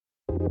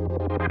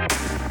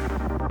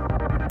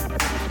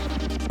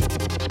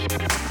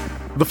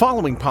The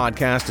following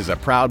podcast is a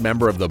proud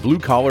member of the Blue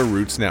Collar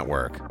Roots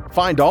Network.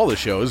 Find all the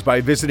shows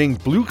by visiting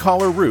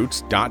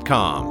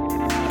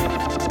bluecollarroots.com.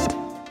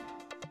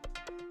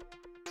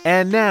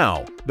 And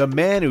now, the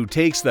man who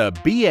takes the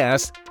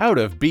BS out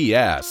of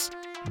BS,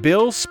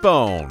 Bill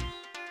Spohn.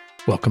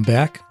 Welcome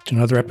back to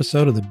another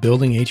episode of the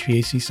Building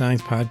HVAC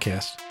Science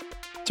Podcast.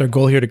 It's our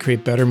goal here to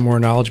create better, more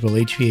knowledgeable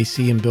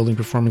HVAC and building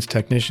performance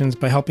technicians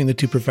by helping the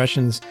two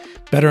professions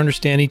better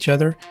understand each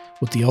other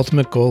with the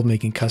ultimate goal of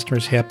making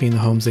customers happy in the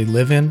homes they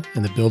live in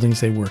and the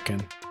buildings they work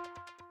in.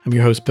 I'm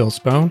your host, Bill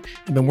Spohn.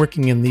 I've been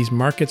working in these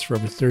markets for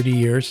over 30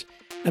 years.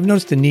 I've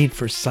noticed the need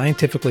for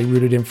scientifically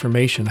rooted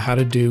information on how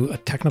to do a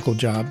technical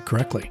job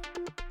correctly.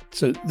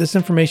 So this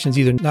information is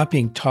either not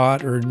being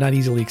taught or not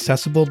easily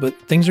accessible, but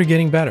things are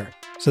getting better.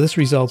 So this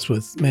results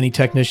with many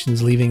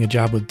technicians leaving a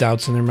job with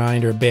doubts in their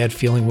mind or a bad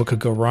feeling what could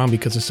go wrong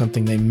because of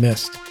something they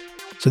missed.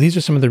 So these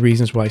are some of the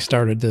reasons why I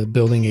started the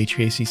Building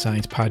HVAC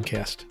Science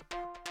podcast.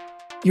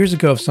 Years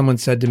ago, if someone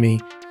said to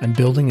me, I'm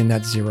building a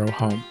net zero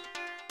home,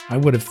 I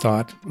would have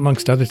thought,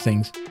 amongst other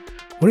things,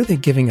 what are they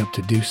giving up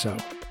to do so?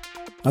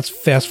 Let's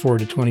fast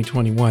forward to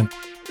 2021.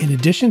 In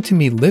addition to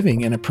me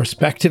living in a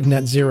prospective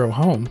net zero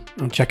home,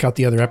 check out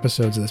the other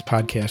episodes of this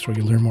podcast where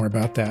you'll learn more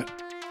about that.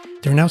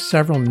 There are now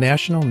several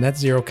national net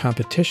zero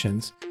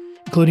competitions,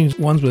 including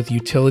ones with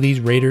utilities,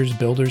 raters,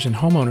 builders, and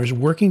homeowners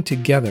working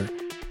together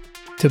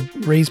to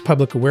raise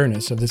public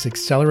awareness of this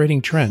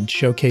accelerating trend,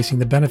 showcasing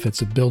the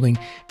benefits of building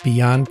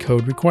beyond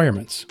code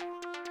requirements.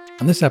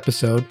 On this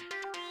episode,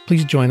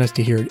 please join us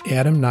to hear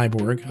Adam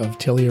Nyborg of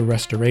Tilia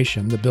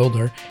Restoration, the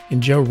builder,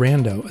 and Joe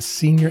Rando, a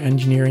senior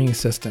engineering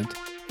assistant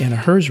and a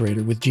HERS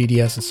rater with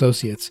GDS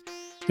Associates.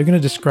 They're going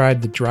to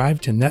describe the Drive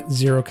to Net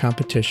Zero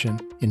competition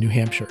in New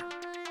Hampshire.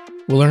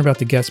 We'll learn about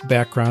the guest's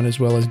background as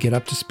well as get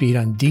up to speed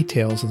on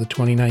details of the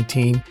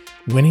 2019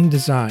 winning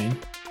design,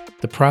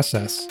 the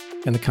process,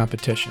 and the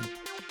competition.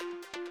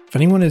 If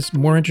anyone is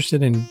more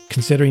interested in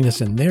considering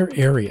this in their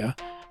area,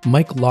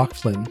 Mike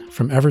Laughlin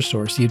from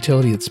Eversource, the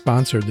utility that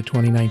sponsored the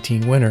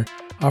 2019 winner,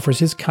 offers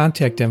his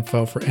contact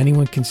info for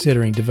anyone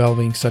considering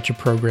developing such a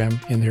program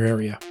in their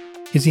area.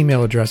 His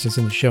email address is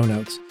in the show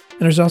notes,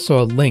 and there's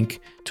also a link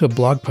to a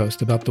blog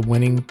post about the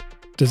winning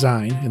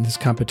design in this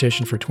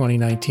competition for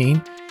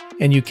 2019,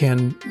 and you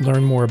can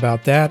learn more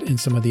about that and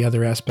some of the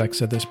other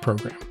aspects of this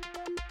program.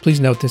 Please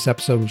note this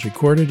episode was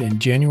recorded in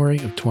January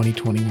of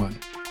 2021.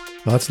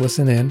 Well, let's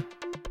listen in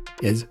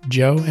as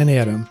Joe and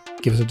Adam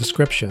give us a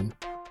description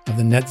of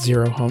the Net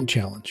Zero Home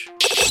Challenge.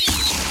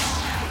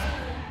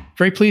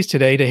 Very pleased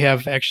today to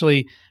have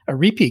actually a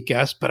repeat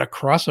guest, but a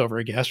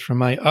crossover guest from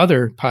my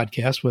other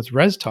podcast with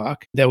Res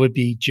Talk. That would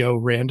be Joe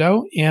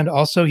Rando. And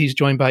also he's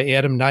joined by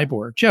Adam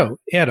Nyborg. Joe,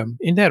 Adam,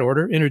 in that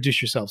order,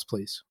 introduce yourselves,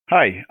 please.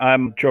 Hi,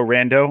 I'm Joe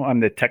Rando. I'm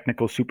the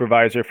technical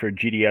supervisor for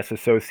GDS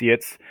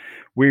Associates.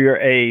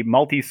 We're a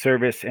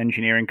multi-service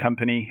engineering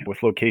company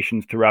with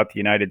locations throughout the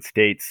United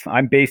States.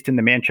 I'm based in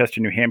the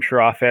Manchester, New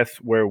Hampshire office,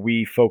 where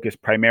we focus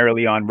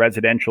primarily on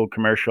residential,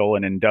 commercial,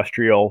 and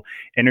industrial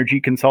energy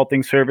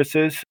consulting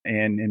services.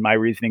 And my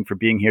reasoning for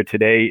being here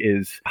today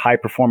is high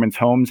performance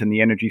homes and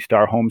the Energy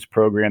Star Homes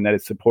program that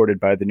is supported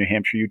by the New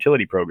Hampshire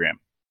Utility Program.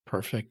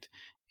 Perfect.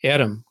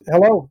 Adam.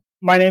 Hello.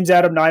 My name's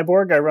Adam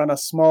Nyborg. I run a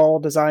small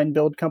design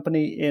build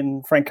company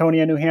in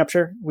Franconia, New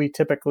Hampshire. We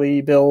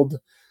typically build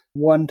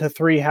 1 to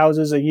 3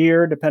 houses a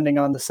year, depending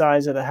on the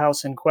size of the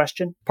house in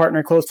question.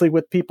 Partner closely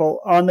with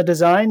people on the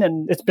design,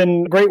 and it's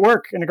been great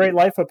work and a great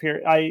life up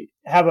here. I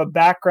have a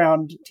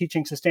background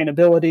teaching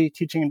sustainability,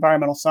 teaching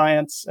environmental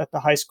science at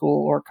the high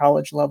school or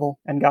college level,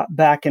 and got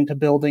back into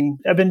building.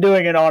 I've been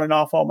doing it on and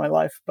off all my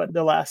life, but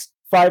the last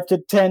 5 to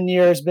 10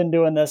 years been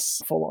doing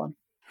this full on.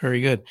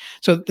 Very good.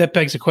 So that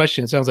begs a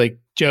question. It sounds like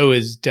Joe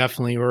is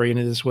definitely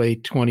oriented this way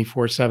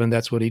 24/7.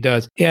 That's what he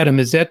does. Adam,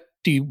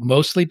 do you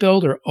mostly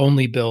build or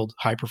only build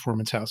high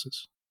performance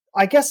houses?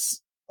 I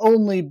guess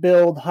only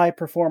build high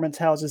performance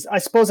houses. I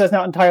suppose that's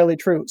not entirely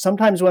true.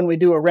 Sometimes when we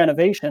do a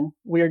renovation,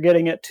 we are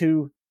getting it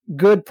to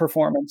good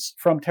performance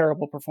from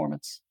terrible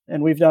performance.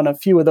 And we've done a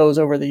few of those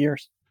over the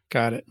years.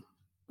 Got it.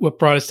 What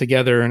brought us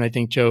together, and I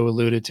think Joe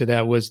alluded to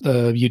that, was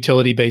the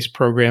utility-based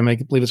program. I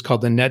believe it's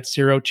called the Net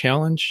Zero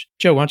Challenge.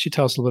 Joe, why don't you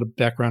tell us a little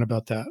background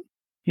about that?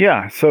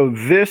 Yeah, so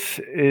this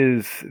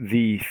is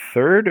the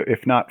third,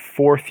 if not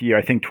fourth year,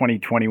 I think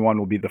 2021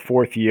 will be the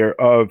fourth year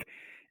of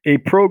a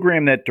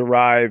program that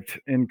derived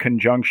in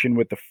conjunction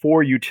with the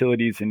 4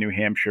 utilities in New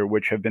Hampshire,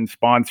 which have been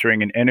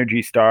sponsoring an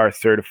Energy Star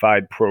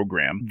certified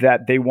program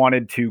that they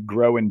wanted to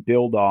grow and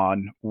build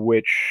on,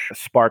 which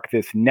sparked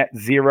this Net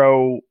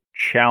Zero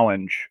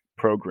Challenge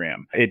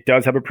program. It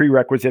does have a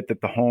prerequisite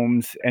that the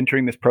homes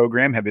entering this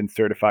program have been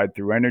certified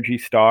through Energy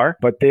Star,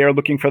 but they are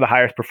looking for the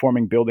highest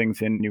performing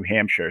buildings in New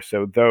Hampshire.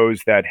 So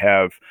those that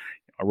have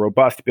a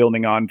robust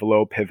building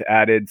envelope, have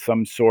added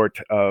some sort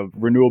of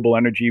renewable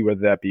energy,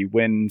 whether that be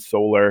wind,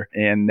 solar,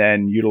 and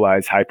then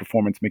utilize high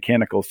performance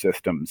mechanical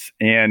systems.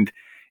 And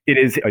it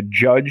is a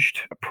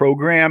judged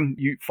program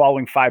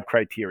following 5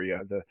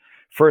 criteria. The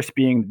First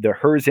being the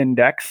HERS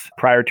index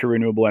prior to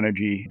renewable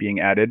energy being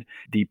added,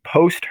 the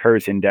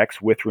post-HERS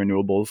index with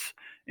renewables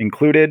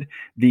included,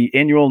 the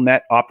annual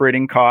net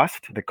operating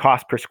cost, the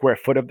cost per square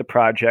foot of the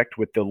project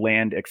with the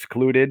land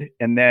excluded,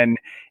 and then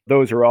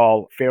those are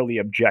all fairly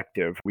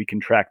objective. We can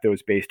track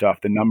those based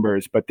off the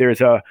numbers, but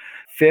there's a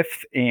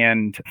fifth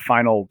and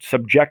final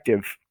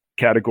subjective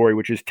category,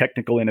 which is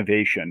technical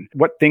innovation.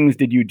 What things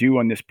did you do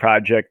on this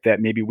project that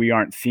maybe we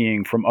aren't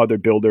seeing from other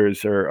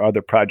builders or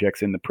other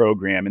projects in the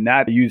program? And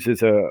that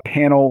uses a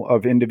panel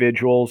of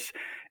individuals,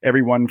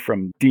 everyone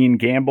from Dean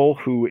Gamble,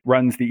 who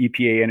runs the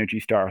EPA Energy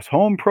Stars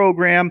Home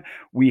program.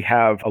 We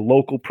have a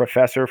local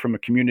professor from a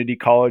community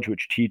college,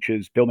 which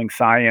teaches building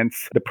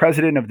science. The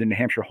president of the New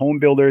Hampshire Home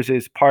Builders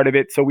is part of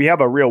it. So we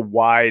have a real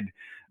wide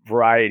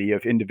variety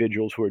of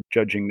individuals who are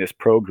judging this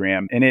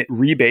program. And it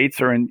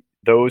rebates or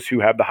those who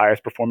have the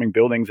highest performing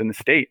buildings in the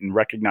state and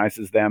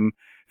recognizes them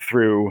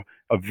through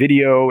a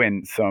video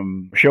and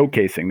some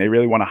showcasing. They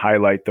really want to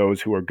highlight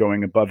those who are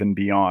going above and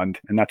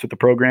beyond. And that's what the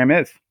program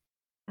is.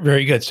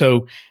 Very good.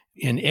 So,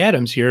 and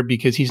Adam's here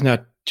because he's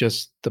not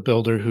just the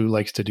builder who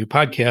likes to do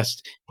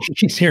podcasts.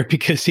 He's here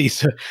because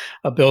he's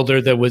a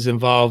builder that was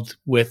involved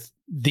with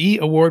the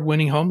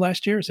award-winning home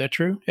last year. Is that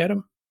true,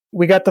 Adam?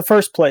 We got the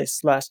first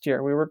place last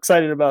year. We were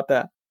excited about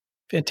that.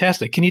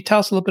 Fantastic. Can you tell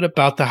us a little bit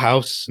about the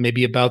house,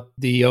 maybe about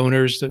the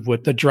owners, of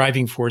what the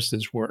driving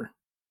forces were?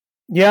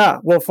 Yeah.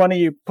 Well, funny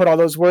you put all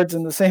those words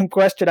in the same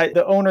question.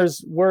 The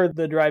owners were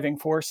the driving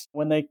force.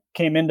 When they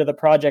came into the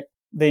project,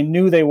 they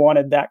knew they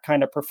wanted that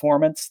kind of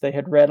performance. They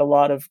had read a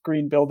lot of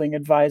Green Building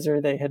Advisor.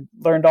 They had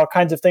learned all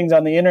kinds of things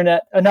on the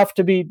internet, enough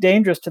to be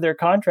dangerous to their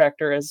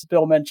contractor, as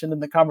Bill mentioned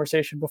in the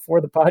conversation before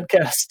the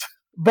podcast.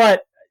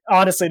 But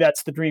honestly,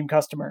 that's the dream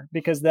customer,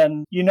 because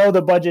then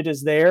the budget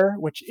is there,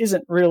 which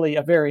isn't really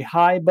a very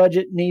high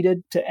budget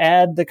needed to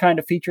add the kind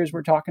of features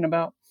we're talking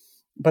about.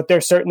 But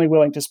they're certainly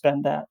willing to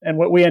spend that. And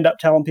what we end up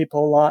telling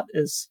people a lot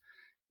is,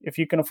 if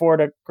you can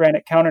afford a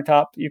granite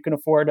countertop, you can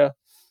afford a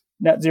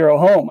net zero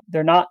home.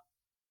 They're not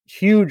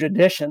huge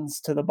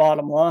additions to the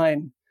bottom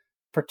line,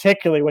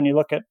 particularly when you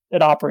look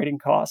at operating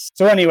costs.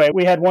 So anyway,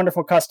 we had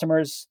wonderful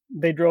customers.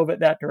 They drove it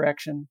that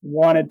direction,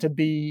 wanted to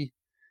be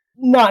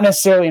not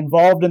necessarily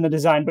involved in the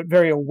design, but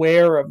very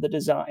aware of the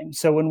design.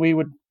 So when we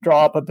would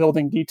draw up a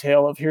building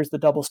detail of here's the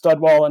double stud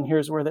wall and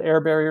here's where the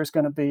air barrier is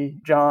going to be,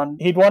 John,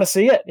 he'd want to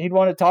see it. He'd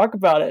want to talk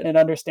about it and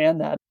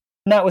understand that.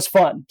 And that was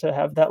fun to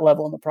have that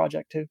level in the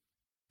project too.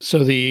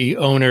 So the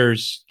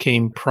owners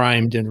came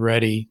primed and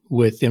ready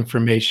with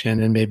information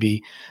and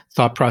maybe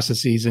thought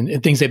processes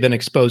and things they've been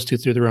exposed to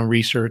through their own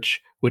research,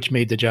 which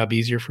made the job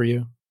easier for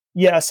you?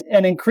 Yes.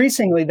 And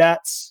increasingly,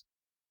 that's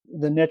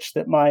the niche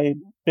that my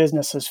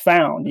business has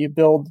found. You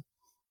build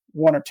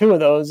one or two of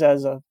those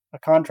as a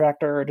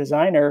contractor or a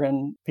designer,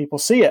 and people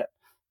see it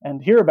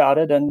and hear about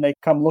it, and they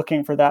come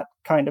looking for that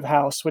kind of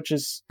house, which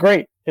is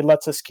great. It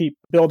lets us keep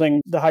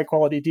building the high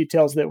quality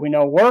details that we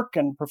know work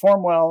and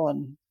perform well,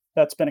 and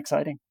that's been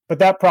exciting. But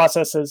that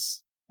process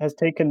has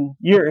taken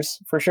years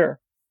for sure.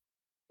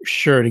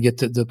 Sure, to get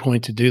to the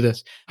point to do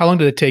this. How long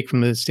did it take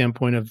from the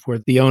standpoint of where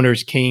the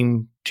owners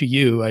came to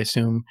you, I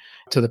assume,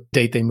 to the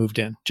date they moved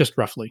in, just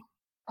roughly?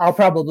 I'll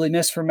probably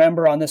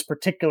misremember on this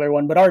particular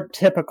one, but our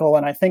typical,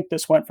 and I think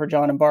this went for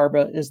John and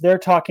Barbara, is they're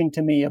talking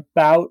to me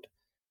about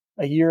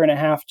a year and a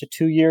half to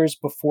 2 years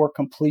before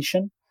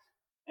completion.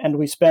 And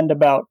we spend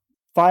about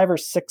 5 or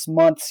 6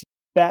 months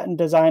batting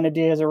design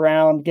ideas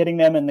around, getting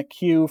them in the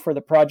queue for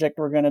the project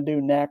we're going to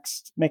do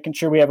next, making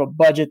sure we have a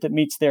budget that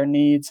meets their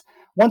needs.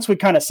 Once we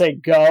kind of say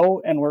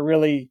go and we're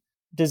really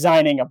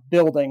designing a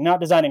building, not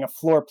designing a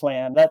floor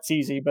plan, that's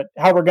easy, but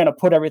how we're going to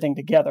put everything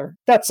together,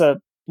 that's a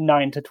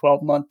 9 to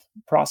 12 month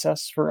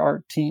process for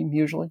our team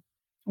usually,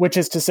 which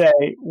is to say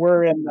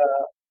we're in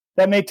the,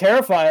 that may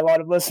terrify a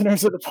lot of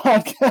listeners of the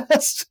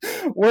podcast.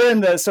 We're in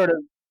the sort of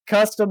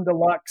custom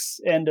deluxe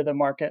end of the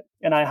market,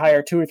 and I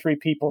hire 2 or 3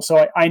 people.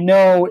 So I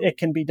know it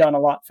can be done a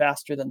lot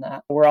faster than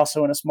that. We're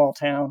also in a small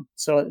town.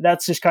 So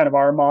that's just kind of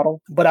our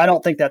model, but I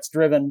don't think that's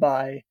driven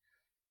by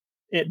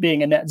it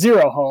being a net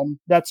zero home.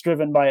 That's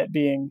driven by it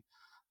being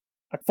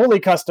a fully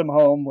custom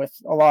home with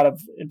a lot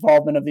of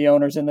involvement of the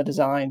owners in the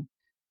design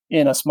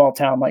in a small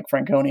town like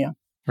Franconia.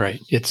 Right.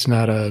 It's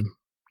not a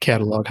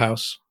catalog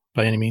house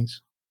by any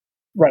means.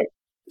 Right.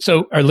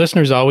 So our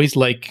listeners always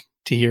like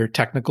to hear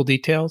technical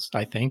details,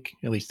 I think.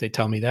 At least they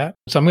tell me that.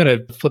 So I'm going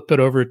to flip it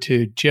over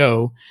to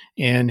Joe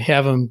and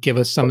have him give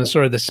us some of the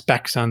sort of the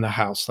specs on the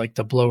house, like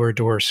the blower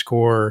door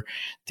score,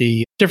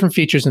 the different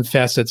features and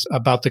facets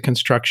about the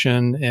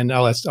construction. And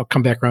I'll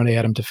come back around to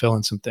Adam to fill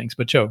in some things.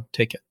 But Joe,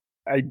 take it.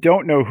 I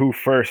don't know who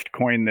first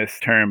coined this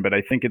term, but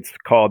I think it's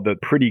called the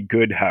pretty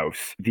good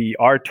house. The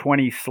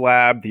R20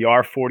 slab, the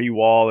R40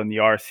 wall, and the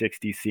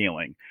R60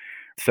 ceiling.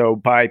 So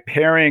by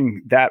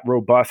pairing that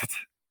robust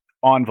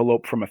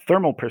envelope from a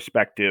thermal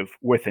perspective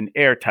with an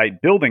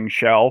airtight building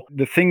shell,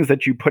 the things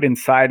that you put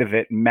inside of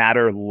it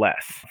matter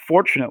less.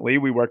 Fortunately,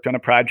 we worked on a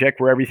project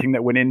where everything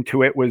that went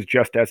into it was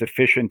just as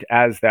efficient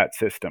as that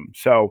system.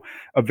 So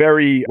a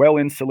very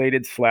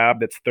well-insulated slab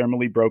that's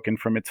thermally broken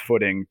from its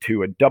footing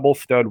to a double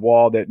stud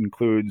wall that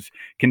includes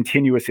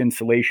continuous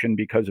insulation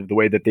because of the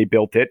way that they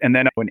built it, and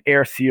then an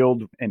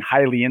air-sealed and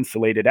highly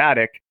insulated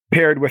attic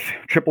paired with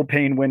triple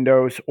pane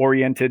windows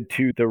oriented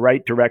to the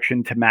right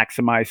direction to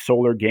maximize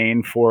solar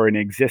gain for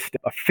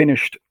a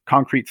finished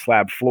concrete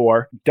slab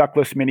floor,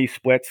 ductless mini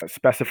splits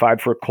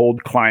specified for a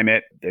cold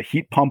climate, the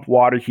heat pump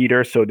water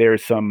heater, so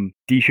there's some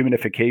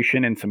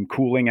dehumidification and some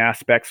cooling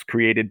aspects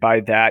created by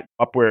that.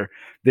 Up where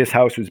this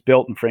house was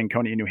built in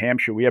Franconia, New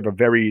Hampshire, we have a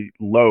very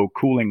low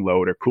cooling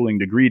load, or cooling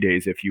degree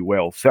days, if you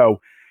will.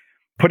 So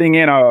putting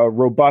in a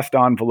robust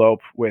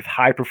envelope with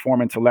high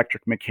performance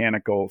electric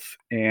mechanicals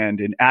and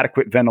an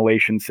adequate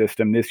ventilation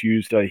system. This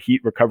used a heat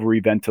recovery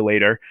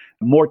ventilator,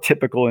 more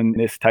typical in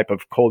this type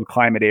of cold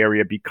climate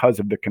area because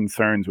of the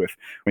concerns with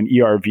an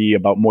ERV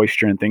about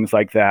moisture and things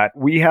like that.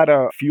 We had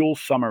a fuel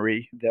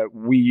summary that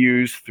we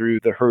used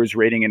through the HERS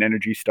Rating and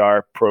Energy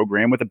Star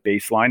program with a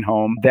baseline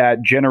home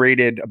that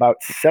generated about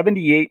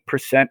 78%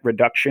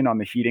 reduction on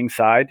the heating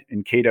side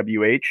in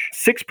kWh,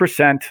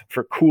 6%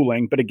 for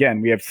cooling. But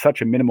again, we have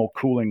such a minimal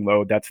cooling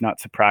load, that's not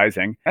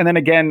surprising. And then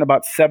again,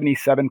 about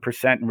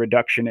 77%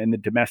 reduction in the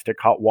domestic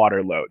hot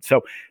water load.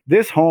 So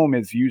this home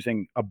is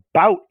using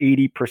about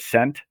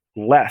 80%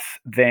 less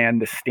than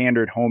the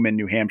standard home in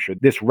New Hampshire.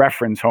 This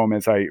reference home,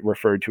 as I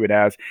referred to it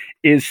as,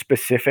 is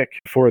specific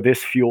for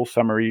this fuel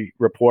summary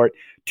report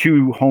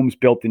to homes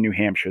built in New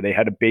Hampshire. They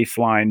had a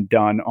baseline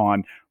done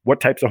on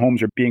what types of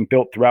homes are being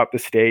built throughout the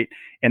state,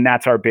 and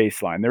that's our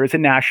baseline. There is a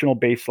national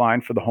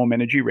baseline for the home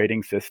energy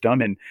rating system,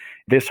 and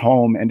this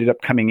home ended up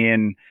coming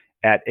in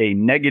at a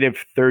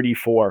negative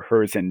 34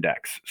 HERS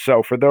index.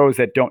 So for those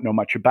that don't know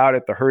much about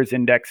it, the HERS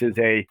index is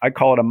I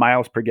call it a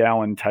miles per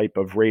gallon type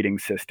of rating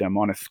system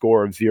on a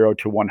score of 0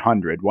 to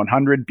 100.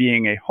 100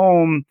 being a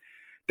home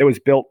that was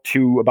built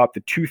to about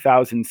the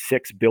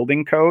 2006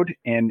 building code,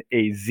 and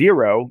a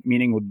 0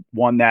 meaning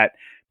one that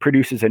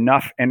produces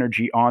enough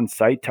energy on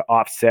site to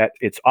offset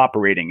its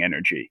operating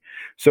energy.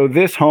 So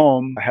this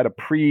home had a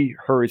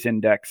pre-HERS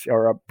index,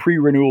 or a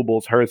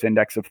pre-renewables HERS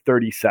index of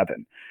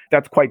 37.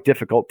 That's quite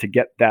difficult to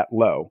get that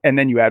low. And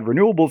then you add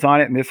renewables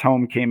on it, and this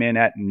home came in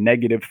at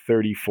negative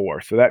 34.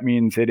 So that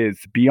means it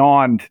is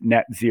beyond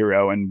net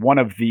zero and one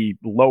of the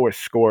lowest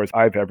scores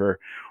I've ever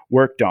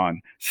worked on.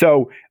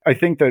 So I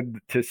think that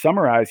to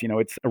summarize,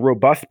 it's a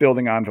robust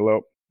building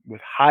envelope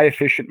with high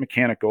efficient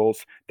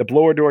mechanicals. The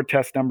blower door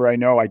test number, I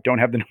don't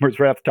have the numbers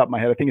right off the top of my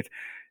head. I think it's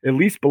at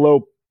least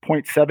below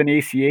 0.7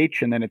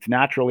 ACH, and then its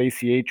natural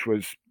ACH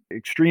was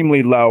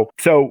extremely low.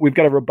 So we've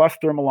got a robust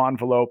thermal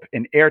envelope,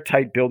 an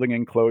airtight building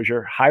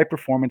enclosure, high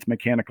performance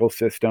mechanical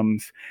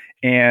systems,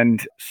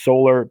 and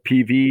solar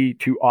PV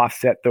to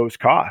offset those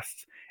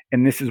costs.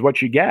 And this is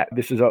what you get.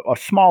 This is a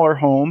smaller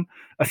home,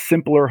 a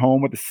simpler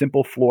home with a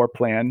simple floor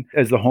plan,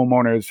 as the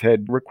homeowners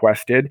had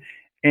requested.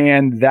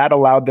 And that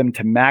allowed them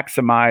to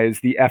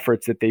maximize the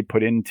efforts that they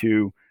put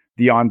into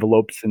the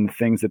envelopes and the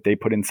things that they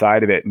put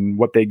inside of it. And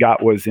what they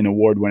got was an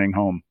award-winning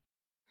home.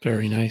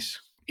 Very nice.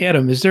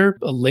 Adam, is there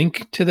a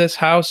link to this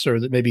house, or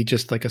maybe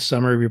just like a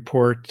summary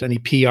report, any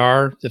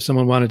PR, if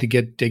someone wanted to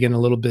dig in a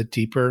little bit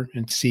deeper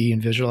and see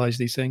and visualize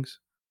these things?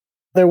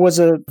 There was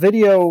a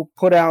video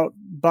put out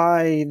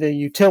by the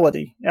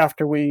utility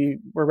after we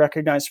were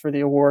recognized for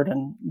the award,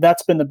 and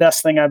that's been the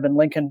best thing I've been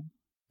linking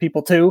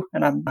people to,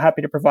 and I'm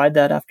happy to provide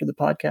that after the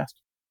podcast.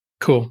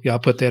 Cool. Yeah, I'll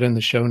put that in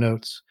the show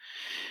notes.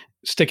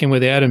 Sticking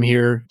with Adam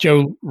here,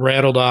 Joe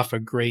rattled off a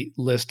great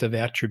list of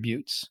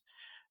attributes.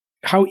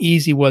 How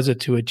easy was it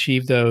to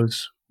achieve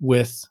those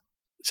with,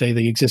 say,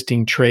 the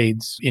existing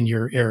trades in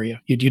your area?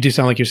 You do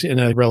sound like you're in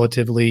a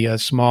relatively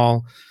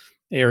small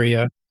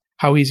area.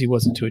 How easy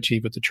was it to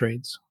achieve with the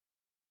trades?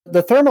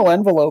 The thermal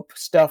envelope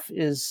stuff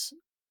is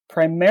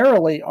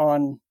primarily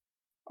on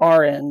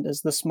our end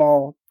as the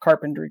small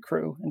carpentry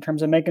crew, in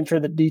terms of making sure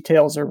the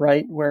details are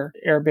right, where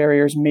air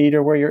barriers meet,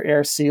 or where you're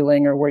air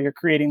sealing, or where you're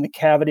creating the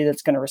cavity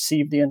that's going to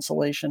receive the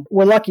insulation.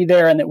 We're lucky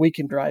there in that we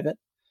can drive it.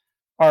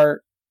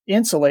 Our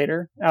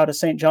insulator out of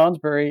St.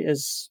 Johnsbury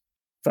is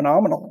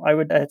phenomenal.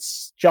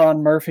 It's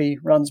John Murphy,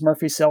 runs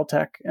Murphy Cell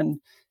Tech, and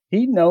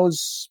he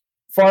knows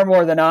far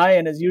more than I,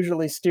 and is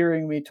usually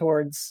steering me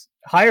towards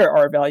higher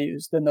R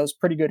values than those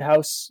pretty good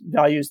house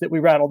values that we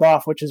rattled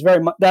off, which is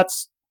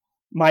that's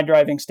my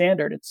driving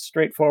standard. It's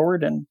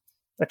straightforward and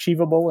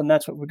achievable, and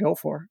that's what we go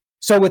for.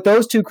 So with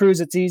those two crews,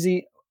 it's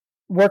easy.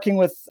 Working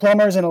with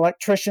plumbers and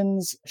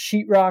electricians,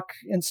 sheetrock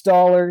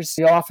installers,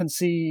 you often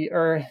see,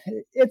 or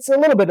it's a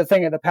little bit a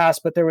thing of the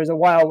past, but there was a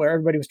while where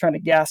everybody was trying to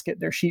gasket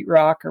their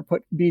sheetrock or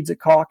put beads of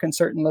caulk in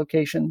certain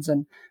locations.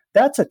 And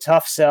that's a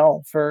tough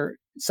sell for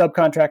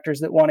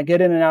subcontractors that want to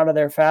get in and out of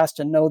there fast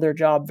and know their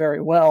job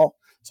very well,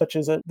 such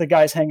as the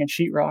guys hanging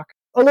sheetrock.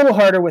 A little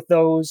harder with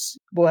those.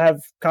 We'll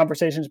have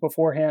conversations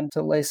beforehand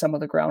to lay some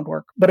of the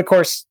groundwork. But of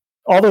course,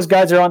 all those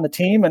guys are on the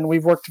team, and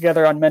we've worked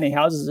together on many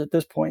houses at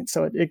this point.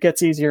 So it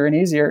gets easier and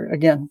easier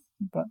again.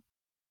 But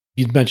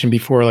you'd mentioned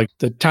before, like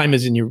the time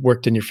is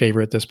worked in your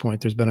favor at this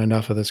point. There's been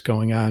enough of this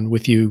going on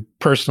with you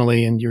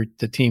personally and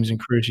the teams and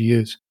crews you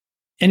use.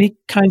 Any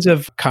kinds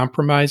of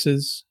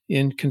compromises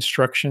in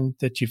construction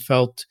that you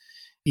felt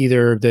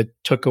either that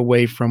took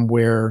away from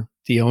where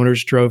the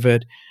owners drove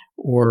it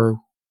or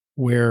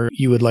where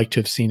you would like to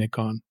have seen it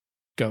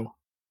go?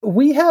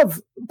 We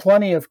have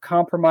plenty of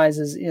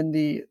compromises in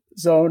the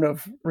zone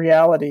of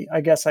reality,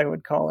 I guess I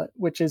would call it,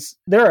 which is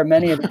there are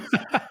many of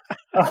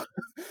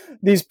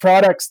these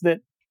products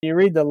that you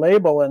read the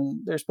label and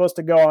they're supposed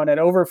to go on at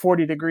over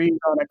 40 degrees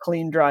on a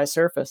clean, dry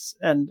surface.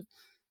 And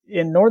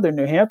in northern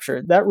New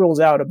Hampshire, that rules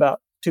out about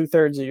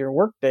 2/3 of your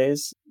work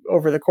days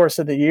over the course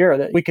of the year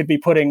that we could be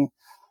putting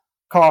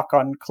caulk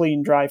on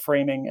clean, dry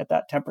framing at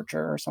that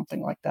temperature or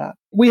something like that.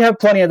 We have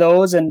plenty of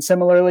those. And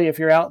similarly, if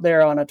you're out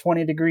there on a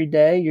 20-degree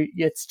day,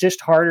 it's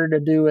just harder to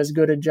do as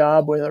good a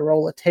job with a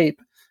roll of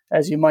tape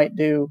as you might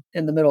do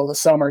in the middle of the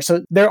summer.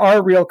 So there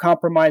are real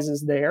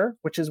compromises there,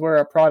 which is where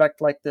a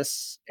product like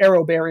this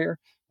AeroBarrier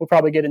we'll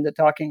probably get into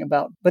talking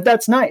about. But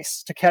that's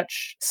nice to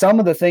catch some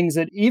of the things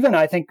that even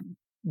I think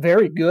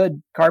very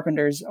good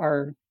carpenters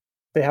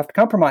they have to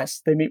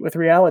compromise. They meet with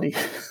reality.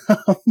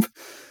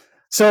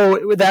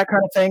 So with that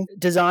kind of thing,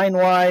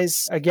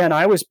 design-wise, again,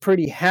 I was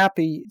pretty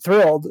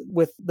thrilled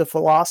with the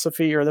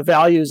philosophy or the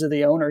values of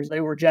the owners. They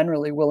were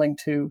generally willing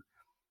to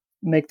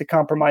make the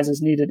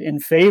compromises needed in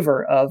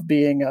favor of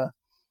being a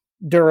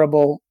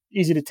durable,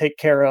 easy to take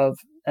care of,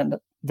 and a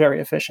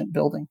very efficient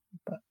building.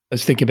 But I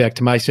was thinking back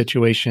to my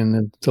situation,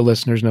 and the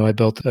listeners know I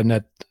built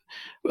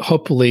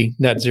hopefully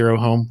net zero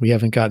home. We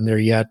haven't gotten there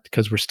yet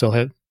because we're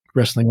still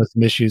wrestling with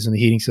some issues in the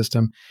heating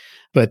system.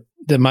 But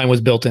mine was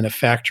built in a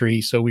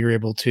factory, so we were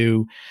able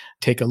to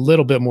take a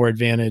little bit more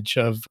advantage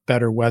of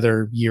better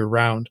weather year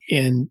round.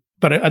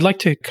 But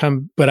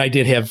I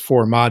did have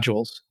 4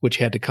 modules, which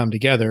had to come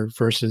together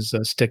versus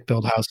a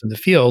stick-built house in the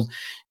field.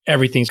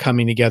 Everything's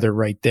coming together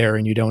right there,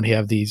 and you don't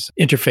have these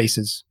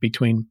interfaces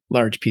between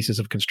large pieces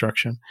of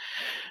construction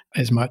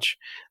as much.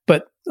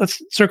 But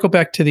let's circle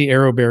back to the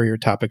AeroBarrier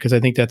topic, because I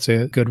think that's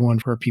a good one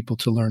for people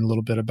to learn a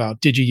little bit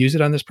about. Did you use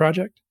it on this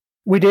project?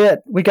 We did.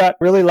 We got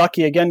really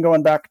lucky, again,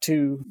 going back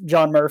to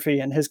John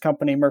Murphy and his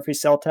company, Murphy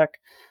Celtec.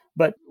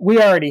 But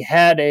we already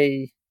had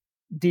a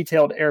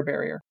detailed air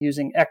barrier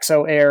using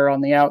Exo Air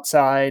on the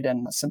outside,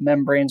 and some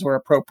membranes were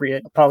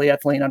appropriate,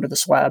 polyethylene under the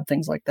slab,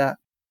 things like that.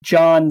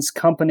 John's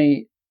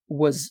company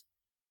was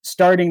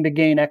starting to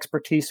gain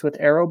expertise with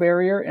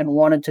AeroBarrier and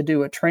wanted to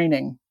do a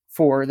training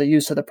for the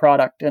use of the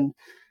product and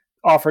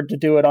offered to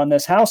do it on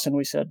this house. And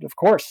we said, of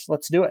course,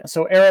 let's do it.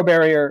 So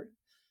AeroBarrier,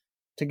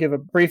 to give a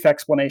brief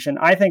explanation,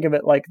 I think of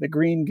it like the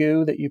green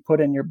goo that you put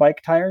in your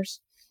bike tires.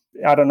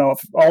 I don't know if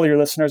all your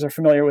listeners are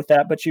familiar with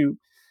that, but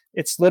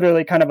it's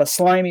literally kind of a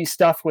slimy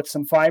stuff with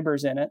some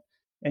fibers in it,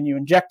 and you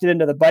inject it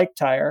into the bike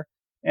tire,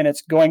 and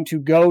it's going to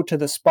go to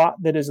the spot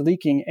that is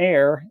leaking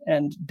air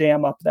and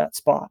dam up that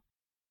spot.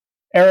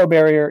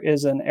 AeroBarrier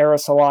is an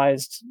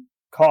aerosolized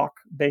caulk,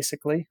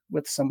 basically,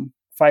 with some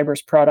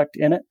fibrous product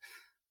in it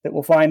that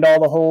will find all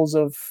the holes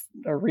of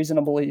a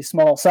reasonably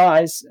small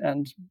size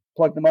and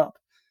plug them up.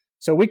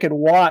 So we could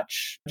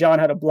watch, John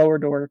had a blower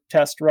door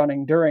test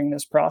running during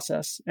this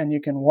process, and you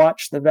can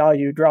watch the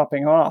value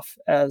dropping off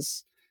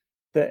as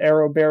the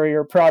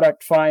AeroBarrier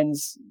product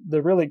finds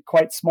the really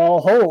quite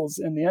small holes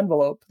in the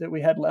envelope that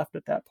we had left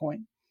at that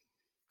point.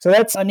 So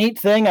that's a neat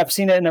thing. I've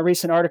seen it in a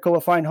recent article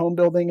of Fine Home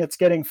Building. It's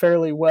getting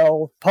fairly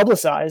well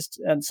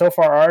publicized, and so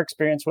far our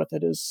experience with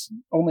it is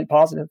only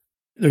positive.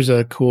 There's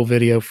a cool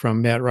video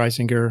from Matt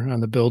Reisinger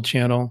on the Build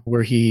channel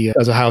where he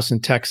has a house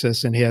in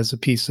Texas and he has a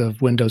piece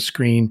of window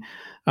screen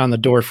on the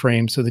door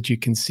frame so that you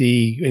can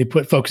see, he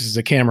focuses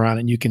a camera on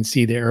it and you can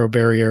see the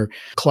AeroBarrier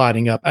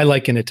clotting up. I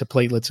liken it to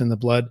platelets in the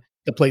blood.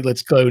 The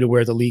platelets go to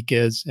where the leak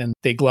is and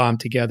they glom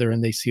together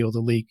and they seal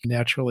the leak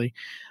naturally.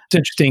 It's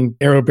interesting.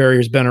 AeroBarrier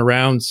has been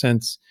around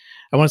since,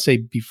 I want to say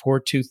before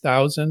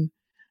 2000.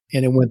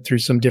 And it went through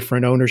some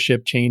different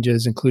ownership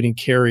changes, including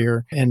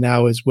Carrier, and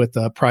now is with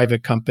a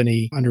private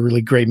company under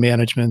really great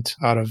management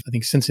out of, I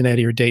think,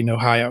 Cincinnati or Dayton,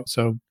 Ohio.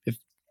 So if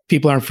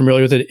people aren't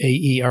familiar with it,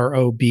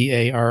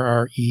 AeroBarrier,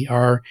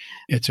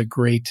 it's a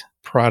great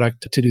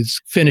product to do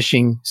this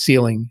finishing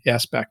sealing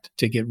aspect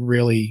to get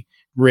really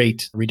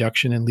great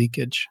reduction in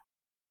leakage.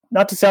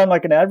 Not to sound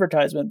like an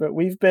advertisement, but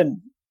we've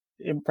been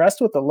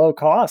impressed with the low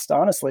cost,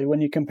 honestly,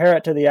 when you compare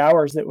it to the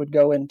hours that would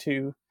go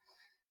into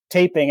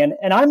taping.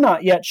 And I'm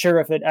not yet sure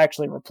if it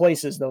actually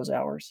replaces those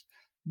hours,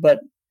 but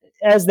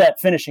as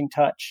that finishing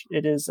touch,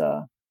 it is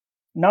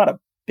not a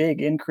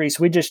big increase.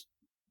 We just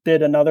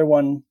did another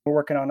one. We're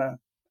working on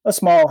a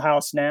small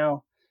house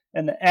now,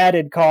 and the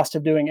added cost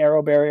of doing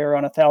AeroBarrier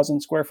on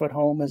 1,000 square foot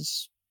home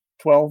is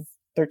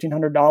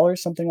 $1,300,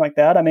 something like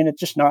that. I mean, it's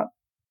just not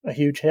a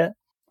huge hit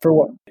for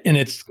what. And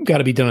it's got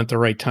to be done at the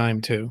right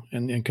time too,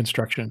 in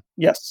construction.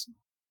 Yes.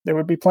 There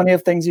would be plenty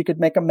of things you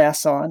could make a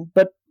mess on,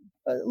 but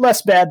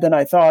less bad than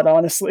I thought,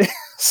 honestly.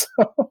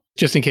 So.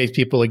 Just in case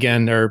people,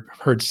 again, are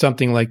heard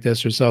something like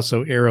this, there's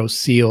also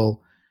AeroSeal,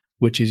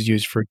 which is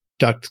used for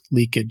duct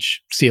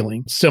leakage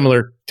sealing.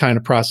 Similar kind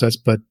of process,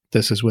 but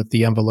this is with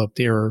the enveloped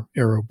air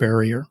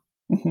barrier.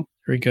 Mm-hmm.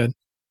 Very good.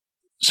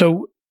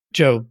 So,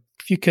 Joe,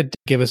 if you could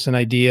give us an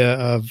idea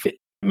of,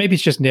 maybe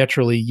it's just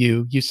naturally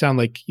you sound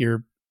like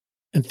you're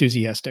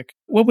enthusiastic.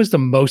 What was the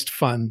most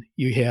fun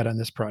you had on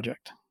this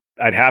project?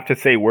 I'd have to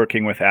say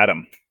working with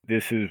Adam.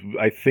 This is,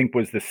 I think,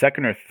 was the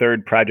second or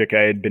third project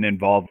I had been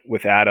involved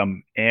with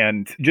Adam,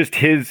 and just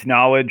his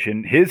knowledge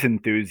and his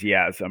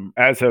enthusiasm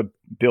as a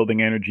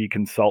building energy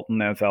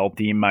consultant, as I'll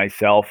deem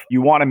myself.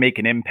 You want to make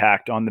an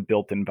impact on the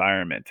built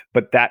environment,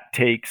 but that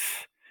takes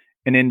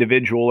an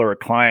individual or a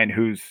client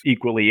who's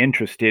equally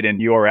interested in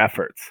your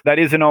efforts. That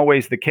isn't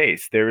always the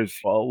case. There's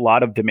a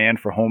lot of demand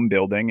for home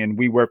building, and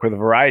we work with a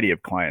variety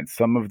of clients.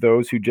 Some of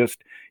those who just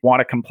want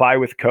to comply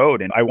with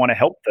code, and I want to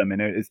help them,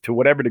 and it's to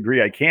whatever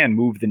degree I can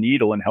move the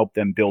needle and help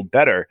them build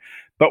better.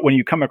 But when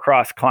you come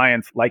across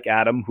clients like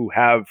Adam who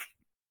have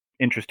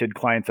interested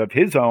clients of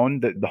his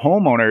own, the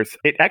homeowners,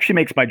 it actually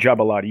makes my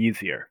job a lot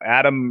easier.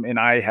 Adam and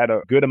I had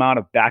a good amount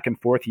of back and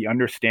forth. He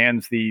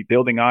understands the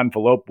building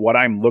envelope, what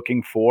I'm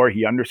looking for.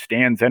 He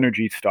understands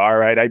Energy Star,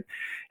 right? I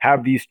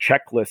have these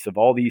checklists of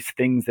all these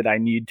things that I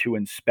need to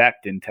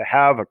inspect, and to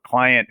have a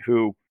client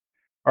who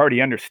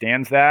already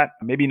understands that,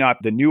 maybe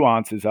not the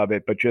nuances of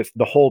it, but just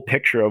the whole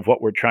picture of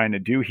what we're trying to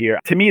do here.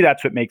 To me,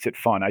 that's what makes it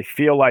fun. I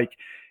feel like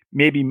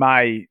maybe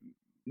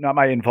not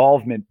my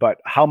involvement, but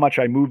how much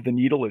I move the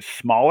needle is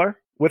smaller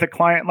with a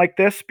client like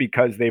this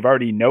because they've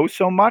already know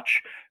so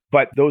much.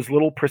 But those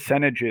little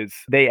percentages,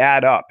 they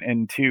add up.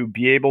 And to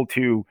be able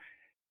to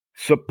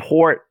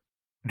support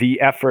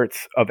the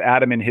efforts of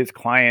Adam and his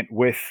client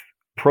with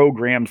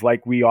programs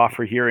like we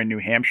offer here in New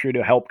Hampshire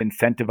to help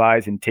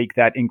incentivize and take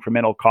that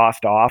incremental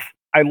cost off,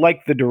 I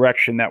like the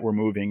direction that we're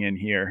moving in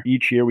here.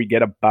 Each year we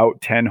get about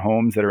 10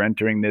 homes that are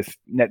entering this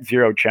net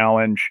zero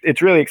challenge.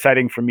 It's really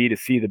exciting for me to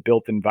see the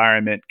built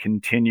environment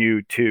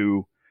continue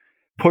to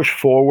push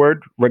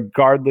forward,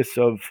 regardless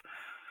of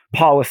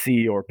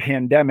policy or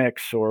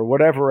pandemics or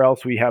whatever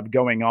else we have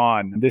going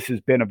on. This has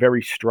been a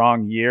very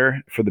strong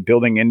year for the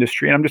building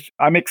industry. And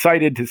I'm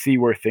excited to see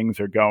where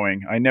things are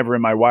going. I never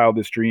in my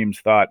wildest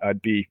dreams thought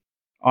I'd be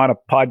on a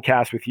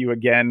podcast with you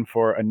again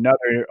for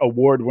another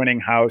award-winning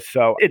house.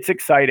 So it's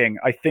exciting.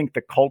 I think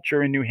the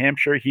culture in New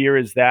Hampshire here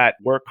is that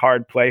work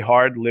hard, play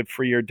hard, live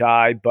free or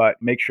die, but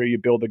make sure you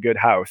build a good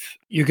house.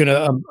 You're going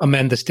to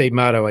amend the state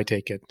motto, I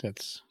take it.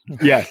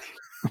 Yes.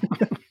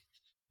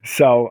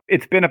 So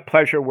it's been a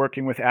pleasure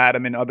working with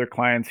Adam and other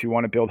clients who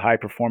want to build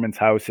high-performance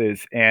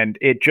houses. And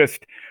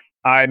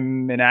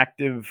I'm an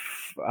active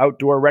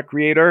outdoor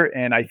recreator,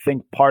 and I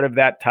think part of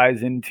that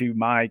ties into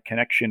my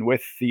connection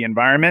with the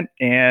environment.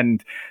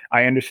 And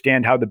I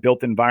understand how the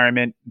built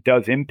environment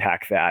does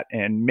impact that.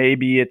 And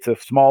maybe it's a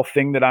small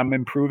thing that I'm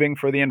improving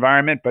for the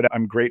environment, but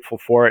I'm grateful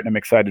for it and I'm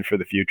excited for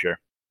the future.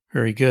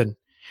 Very good.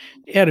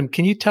 Adam,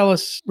 can you tell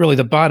us, really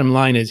the bottom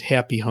line is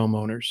happy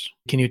homeowners.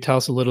 Can you tell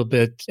us a little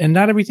bit, and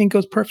not everything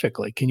goes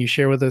perfectly. Can you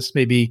share with us,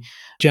 maybe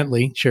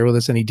gently share with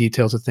us any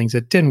details of things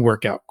that didn't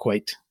work out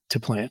quite to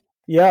plan?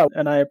 Yeah,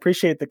 and I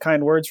appreciate the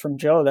kind words from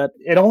Joe that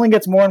it only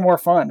gets more and more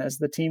fun as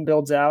the team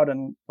builds out.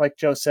 And like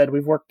Joe said,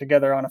 we've worked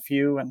together on a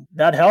few, and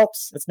that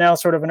helps. It's now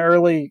sort of an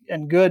early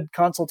and good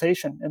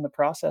consultation in the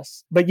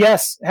process. But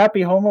yes, happy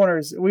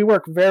homeowners, we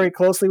work very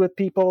closely with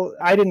people.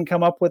 I didn't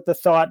come up with the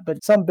thought,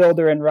 but some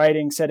builder in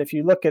writing said, if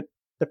you look at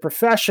the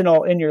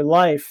professional in your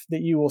life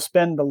that you will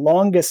spend the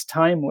longest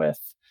time with,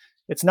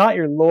 it's not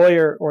your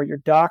lawyer or your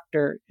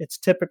doctor. It's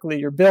typically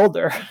your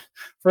builder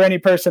for any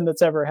person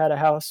that's ever had a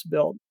house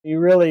built. You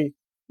really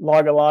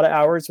log a lot of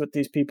hours with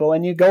these people,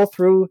 and you go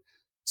through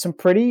some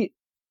pretty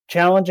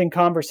challenging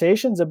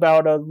conversations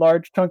about a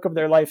large chunk of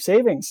their life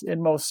savings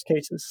in most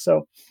cases.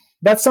 So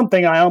that's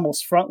something I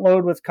almost front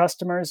load with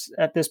customers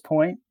at this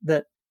point,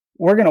 that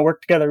we're going to work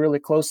together really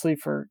closely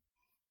for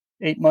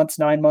 8 months,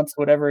 9 months,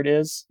 whatever it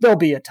is. There'll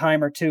be a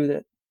time or two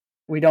that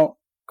we don't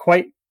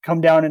quite come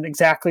down in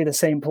exactly the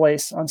same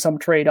place on some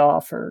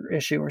trade-off or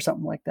issue or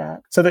something like that.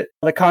 So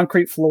the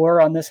concrete floor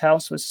on this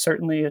house was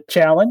certainly a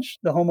challenge.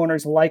 The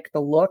homeowners like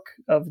the look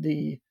of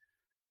the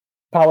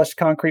polished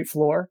concrete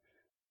floor,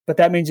 but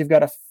that means you've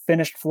got a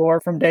finished floor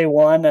from day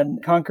one,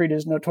 and concrete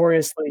is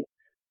notoriously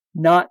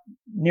not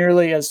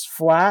nearly as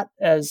flat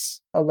as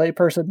a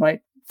layperson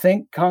might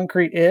think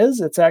concrete is.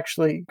 It's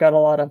actually got a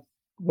lot of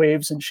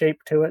waves and shape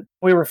to it.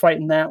 We were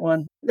fighting that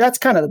one. That's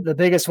kind of the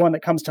biggest one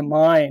that comes to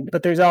mind,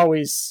 but there's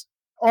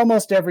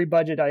almost every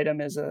budget item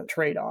is a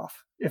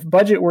trade-off. If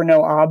budget were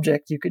no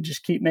object, you could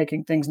just keep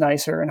making things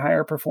nicer and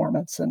higher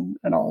performance and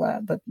all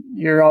that. But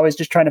you're always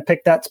just trying to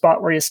pick that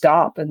spot where you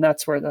stop. And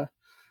that's where the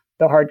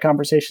hard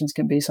conversations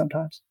can be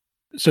sometimes.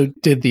 So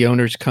did the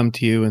owners come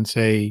to you and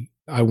say,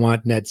 I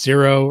want net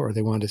zero, or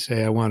they wanted to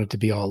say, I want it to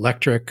be all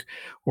electric,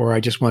 or I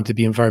just want to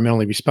be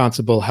environmentally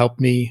responsible, help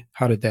me?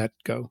 How did that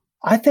go?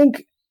 I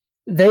think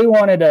they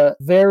wanted a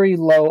very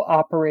low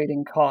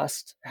operating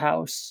cost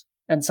house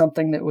and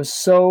something that was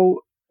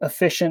so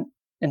efficient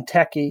and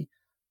techy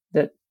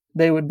that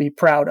they would be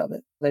proud of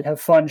it. They'd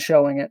have fun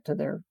showing it to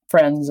their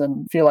friends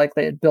and feel like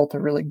they had built a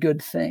really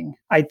good thing.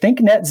 I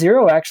think net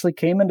zero actually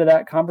came into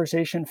that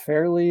conversation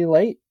fairly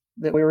late,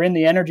 that we were in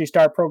the Energy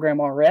Star program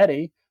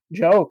already.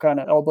 Joe kind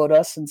of elbowed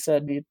us and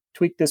said, you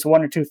tweak this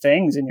one or two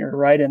things and you're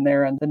right in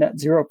there in the net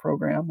zero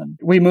program. And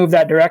we moved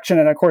that direction.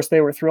 And of course,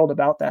 they were thrilled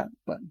about that.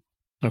 But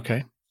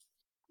okay.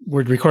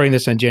 We're recording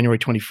this on January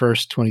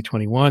 21st,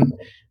 2021.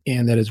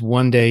 And that is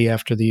one day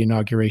after the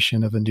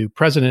inauguration of a new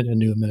president, a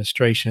new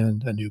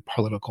administration, a new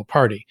political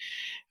party.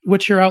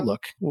 What's your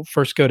outlook? We'll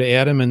first go to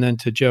Adam and then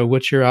to Joe.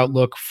 What's your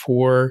outlook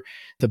for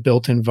the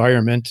built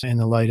environment in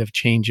the light of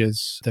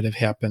changes that have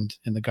happened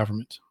in the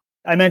government?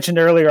 I mentioned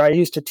earlier, I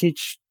used to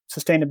teach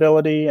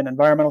sustainability and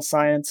environmental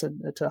science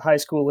to high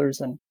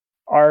schoolers, and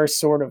our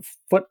sort of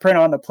footprint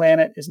on the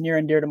planet is near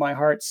and dear to my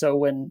heart. So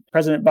when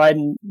President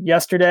Biden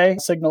yesterday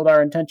signaled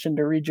our intention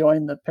to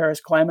rejoin the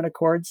Paris Climate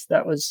Accords,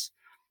 that was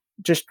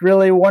just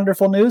really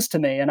wonderful news to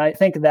me. And I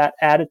think that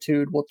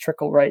attitude will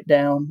trickle right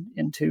down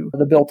into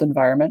the built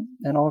environment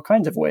in all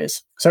kinds of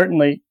ways.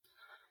 Certainly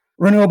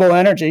renewable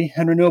energy,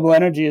 and renewable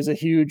energy is a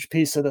huge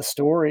piece of the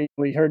story.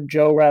 We heard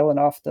Joe rattling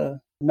off the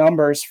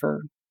numbers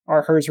for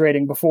our HERS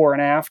rating before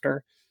and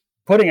after.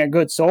 Putting a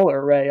good solar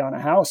array on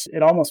a house,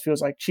 it almost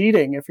feels like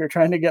cheating if you're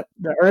trying to get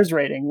the HERS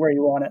rating where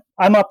you want it.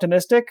 I'm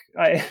optimistic.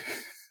 I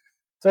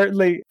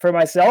certainly for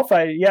myself,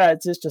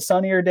 it's just a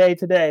sunnier day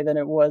today than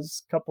it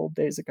was a couple of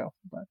days ago.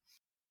 But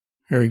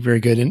very, very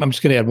good. And I'm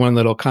just going to add one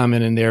little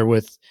comment in there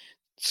with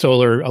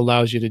solar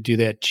allows you to do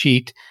that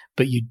cheat,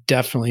 but you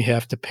definitely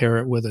have to pair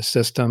it with a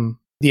system,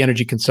 the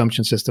energy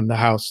consumption system, the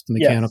house, the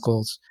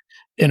mechanicals,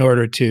 in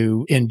order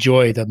to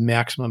enjoy the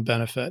maximum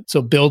benefit.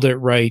 So build it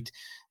right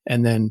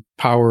and then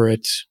power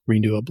it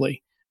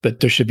renewably.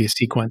 But there should be a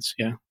sequence.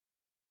 Yeah.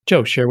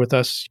 Joe, share with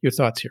us your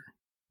thoughts here.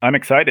 I'm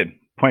excited,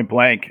 point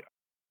blank.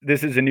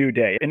 This is a new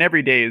day, and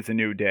every day is a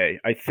new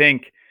day. I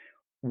think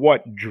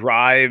what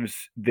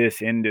drives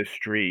this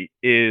industry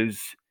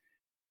is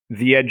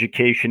the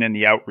education and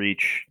the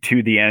outreach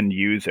to the end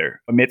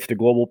user. Amidst a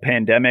global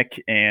pandemic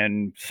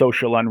and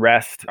social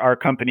unrest, our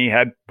company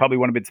had probably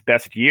one of its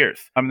best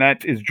years.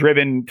 That is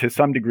driven to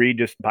some degree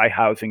just by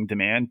housing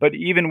demand, but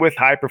even with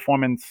high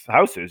performance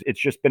houses, it's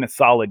just been a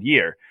solid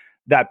year.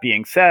 That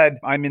being said,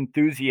 I'm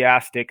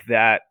enthusiastic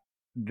that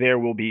there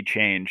will be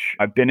change.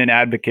 I've been an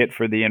advocate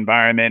for the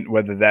environment,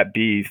 whether that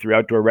be through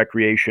outdoor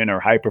recreation or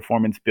high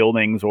performance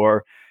buildings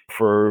or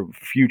for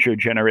future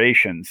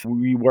generations.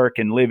 We work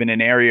and live in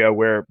an area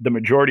where the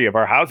majority of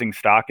our housing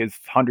stock is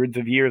hundreds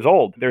of years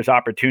old. There's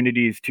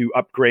opportunities to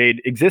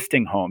upgrade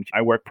existing homes.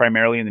 I work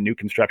primarily in the new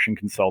construction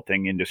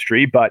consulting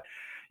industry, but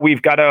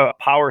we've got a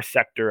power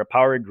sector, a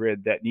power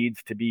grid that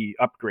needs to be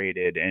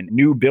upgraded and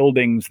new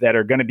buildings that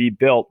are going to be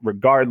built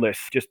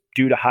regardless, just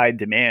due to high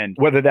demand,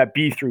 whether that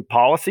be through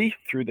policy,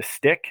 through the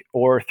stick,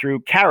 or through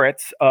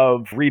carrots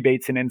of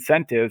rebates and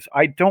incentives.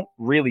 I don't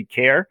really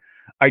care.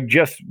 I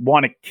just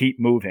want to keep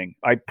moving.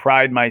 I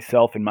pride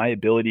myself in my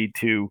ability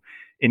to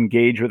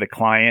engage with a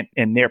client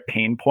and their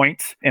pain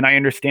points. And I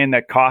understand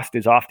that cost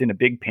is often a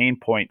big pain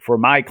point for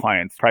my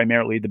clients,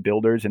 primarily the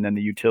builders and then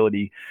the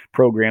utility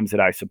programs that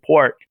I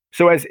support.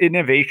 So as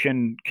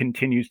innovation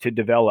continues to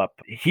develop,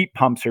 heat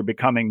pumps are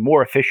becoming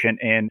more efficient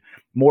and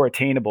more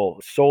attainable.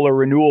 Solar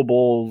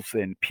renewables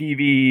and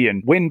PV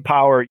and wind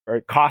power,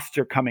 costs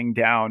are coming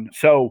down.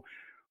 So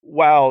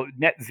while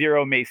net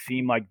zero may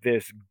seem like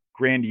this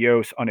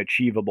grandiose,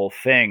 unachievable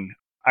thing,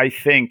 I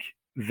think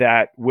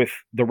that with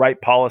the right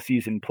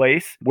policies in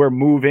place, we're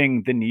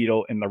moving the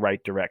needle in the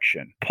right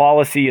direction.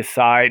 Policy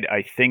aside,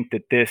 I think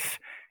that this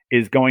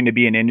is going to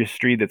be an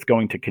industry that's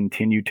going to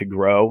continue to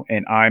grow.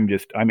 And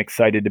I'm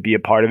excited to be a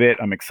part of it.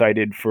 I'm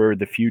excited for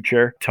the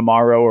future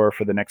tomorrow or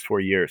for the next 4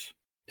 years.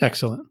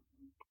 Excellent.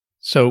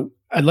 So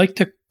I'd like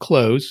to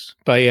close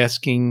by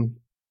asking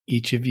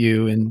each of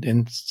you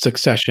in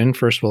succession.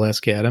 First, we'll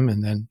ask Adam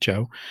and then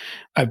Joe.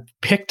 I've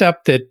picked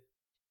up that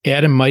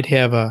Adam might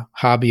have a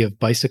hobby of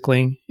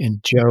bicycling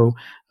and Joe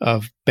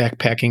of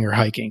backpacking or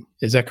hiking.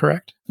 Is that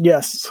correct?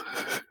 yes.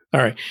 All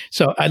right.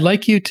 So I'd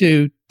like you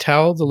to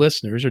tell the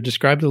listeners or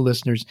describe to the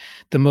listeners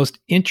the most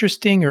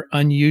interesting or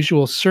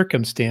unusual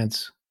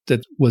circumstance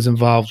that was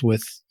involved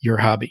with your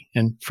hobby.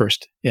 And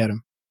first,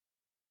 Adam.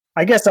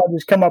 I guess I'll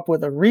just come up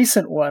with a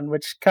recent one,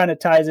 which kind of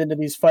ties into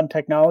these fun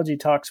technology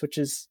talks, which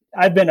is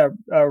I've been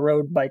a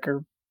road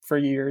biker for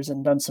years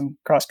and done some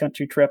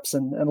cross-country trips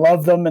and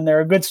love them. And there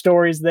are good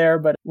stories there.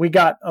 But we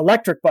got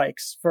electric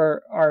bikes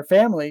for our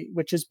family,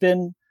 which has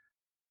been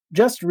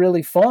just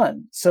really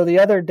fun. So the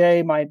other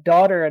day, my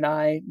daughter and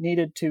I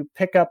needed to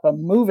pick up a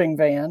moving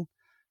van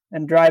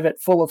and drive it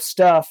full of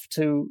stuff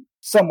to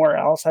somewhere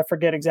else. I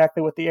forget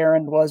exactly what the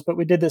errand was, but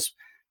we did this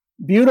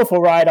beautiful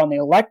ride on the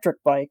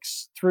electric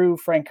bikes through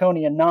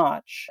Franconia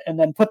Notch and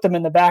then put them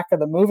in the back of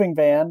the moving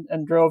van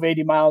and drove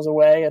 80 miles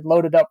away and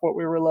loaded up what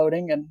we were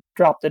loading and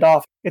dropped it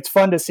off. It's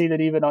fun to see that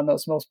even on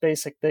those most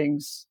basic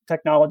things,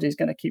 technology is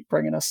going to keep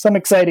bringing us some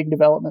exciting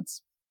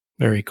developments.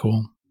 Very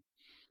cool.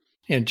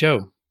 And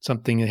Joe,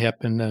 something that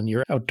happened on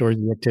your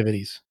outdoorsy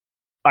activities.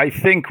 I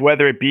think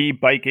whether it be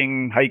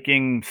biking,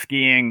 hiking,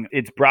 skiing,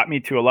 it's brought me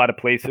to a lot of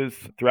places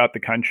throughout the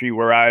country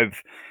where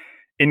I've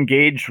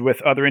engaged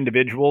with other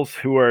individuals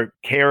who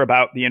care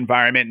about the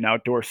environment and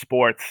outdoor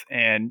sports.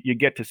 And you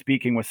get to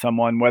speaking with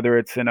someone, whether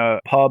it's in a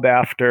pub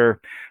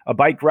after a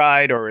bike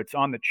ride or it's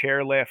on the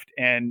chairlift.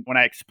 And when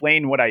I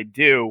explain what I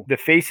do, the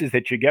faces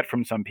that you get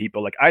from some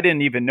people, like I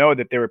didn't even know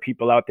that there were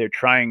people out there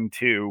trying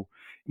to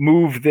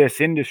move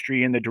this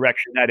industry in the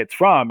direction that it's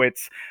from.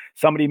 It's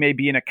somebody may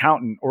be an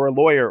accountant or a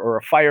lawyer or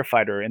a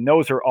firefighter, and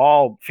those are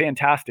all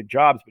fantastic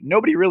jobs, but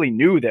nobody really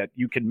knew that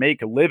you could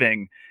make a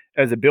living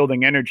as a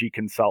building energy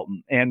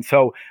consultant. And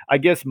so I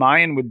guess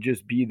mine would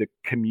just be the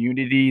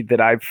community that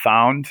I've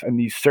found in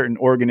these certain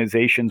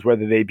organizations,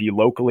 whether they be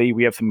locally.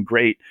 We have some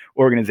great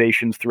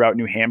organizations throughout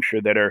New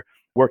Hampshire that are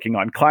working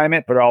on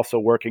climate, but are also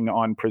working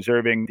on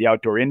preserving the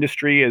outdoor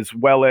industry, as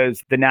well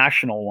as the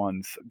national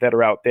ones that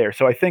are out there.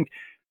 So I think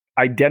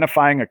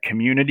identifying a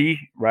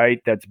community,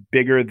 right, that's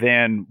bigger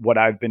than what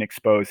I've been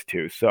exposed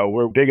to. So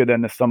we're bigger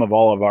than the sum of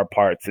all of our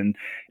parts, and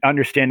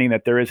understanding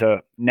that there is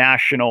a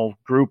national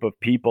group of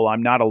people.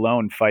 I'm not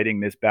alone fighting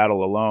this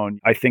battle alone.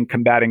 I think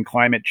combating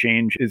climate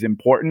change is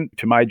important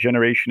to my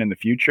generation in the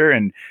future,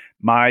 and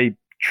my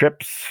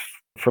trips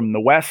from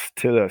the west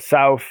to the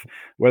south,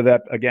 whether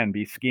that again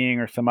be skiing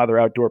or some other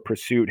outdoor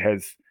pursuit,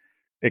 has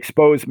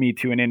exposed me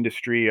to an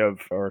industry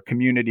or a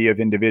community of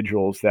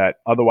individuals that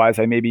otherwise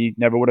I maybe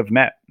never would have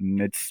met. And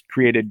it's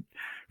created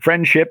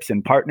friendships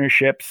and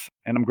partnerships,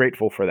 and I'm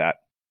grateful for that.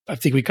 I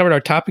think we covered our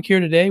topic here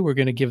today. We're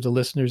going to give the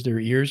listeners their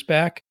ears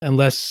back,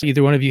 unless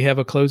either one of you have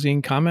a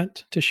closing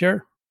comment to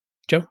share.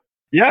 Joe?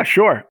 Yeah,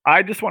 sure.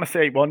 I just want to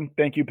say, one,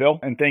 thank you, Bill,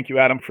 and thank you,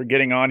 Adam, for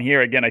getting on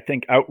here. Again, I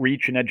think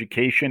outreach and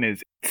education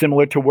is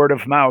similar to word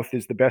of mouth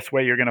is the best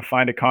way you're going to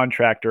find a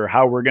contractor,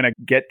 how we're going to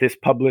get this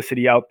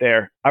publicity out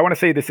there. I want to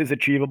say this is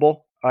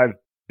achievable. I've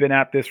been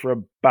at this for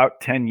about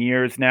 10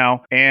 years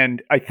now,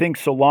 and I think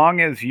so long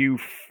as you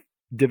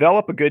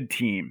develop a good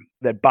team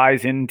that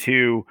buys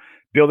into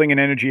building an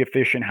energy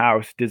efficient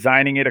house,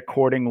 designing it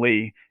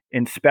accordingly,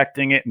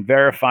 inspecting it and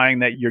verifying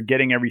that you're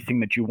getting everything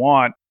that you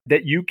want,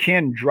 that you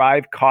can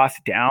drive costs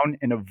down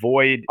and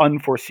avoid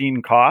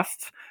unforeseen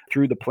costs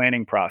through the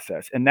planning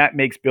process. And that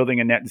makes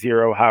building a net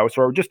zero house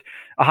or just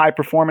a high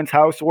performance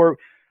house. Or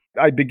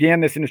I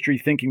began this industry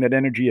thinking that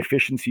energy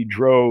efficiency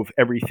drove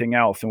everything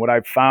else. And what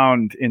I've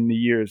found in the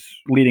years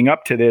leading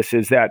up to this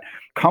is that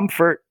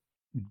comfort,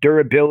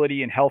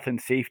 durability, and health and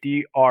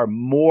safety are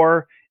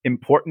more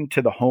important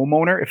to the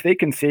homeowner. If they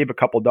can save a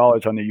couple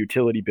dollars on their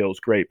utility bills,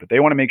 great, but they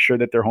want to make sure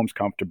that their home's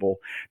comfortable,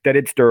 that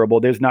it's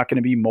durable. There's not going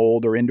to be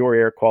mold or indoor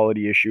air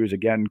quality issues.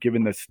 Again,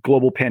 given this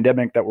global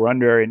pandemic that we're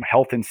under, and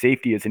health and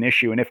safety is an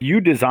issue. And if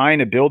you design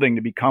a building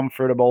to be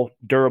comfortable,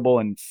 durable,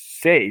 and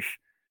safe,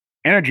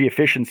 energy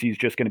efficiency is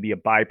just going to be a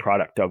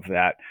byproduct of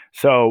that.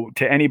 So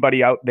to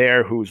anybody out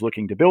there who's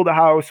looking to build a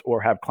house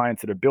or have clients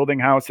that are building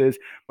houses,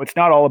 it's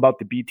not all about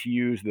the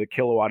BTUs, the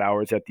kilowatt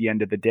hours at the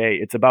end of the day.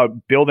 It's about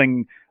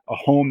building a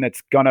home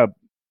that's going to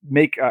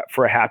make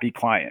for a happy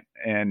client.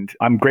 And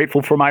I'm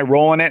grateful for my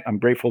role in it. I'm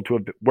grateful to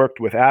have worked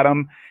with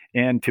Adam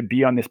and to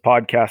be on this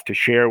podcast to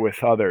share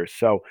with others.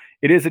 So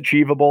it is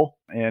achievable,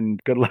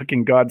 and good luck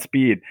and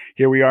Godspeed.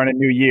 Here we are in a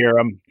new year.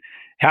 I'm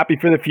happy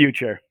for the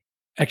future.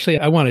 Actually,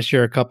 I want to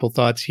share a couple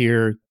thoughts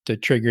here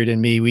that triggered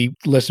in me.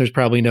 Listeners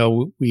probably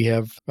know we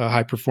have a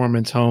high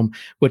performance home,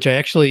 which I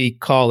actually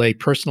call a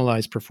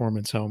personalized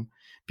performance home,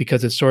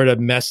 because it sort of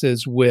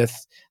messes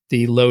with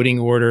the loading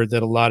order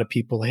that a lot of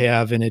people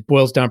have, and it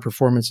boils down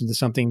performance into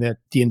something that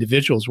the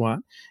individuals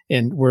want.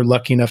 And we're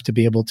lucky enough to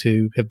be able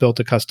to have built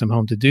a custom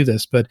home to do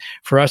this. But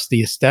for us,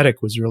 the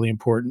aesthetic was really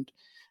important.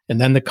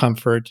 And then the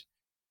comfort,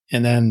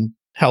 and then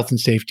health and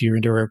safety or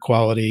indoor air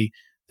quality,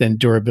 then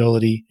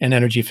durability and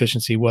energy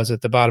efficiency was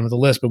at the bottom of the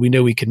list, but we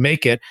knew we could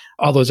make it.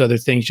 All those other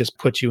things just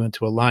put you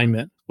into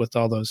alignment with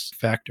all those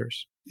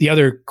factors. The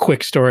other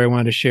quick story I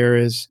wanted to share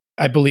is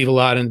I believe a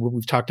lot in what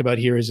we've talked about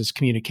here is this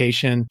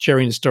communication,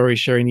 sharing the story,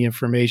 sharing the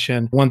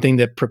information. One thing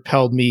that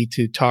propelled me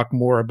to talk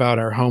more about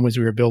our home as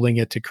we were building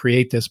it to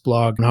create this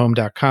blog on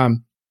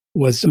home.com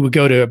was we would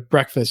go to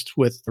breakfast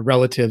with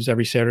relatives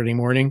every Saturday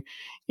morning.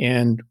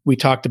 And we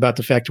talked about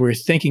the fact that we were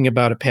thinking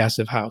about a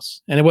passive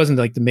house. And it wasn't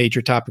like the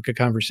major topic of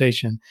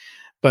conversation.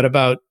 But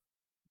about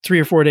 3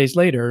 or 4 days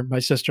later, my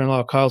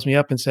sister-in-law calls me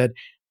up and said,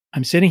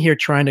 I'm sitting here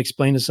trying to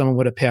explain to someone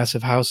what a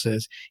passive house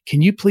is.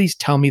 Can you please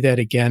tell me that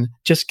again?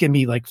 Just give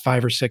me like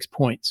 5 or 6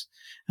 points.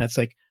 And it's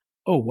like,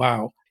 oh,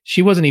 wow.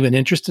 She wasn't even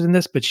interested in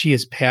this, but she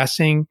is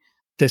passing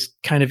this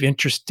kind of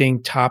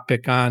interesting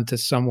topic on to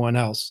someone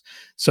else.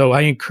 So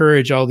I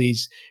encourage all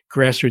these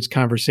grassroots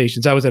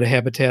conversations. I was at a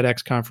Habitat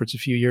X conference a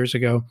few years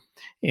ago,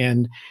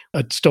 and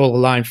I stole a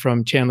line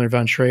from Chandler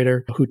Von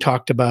Schrader, who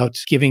talked about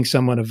giving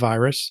someone a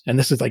virus. And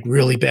this is like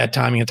really bad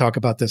timing to talk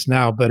about this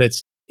now, but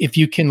it's if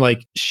you can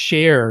like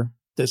share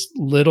this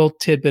little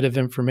tidbit of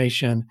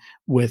information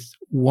with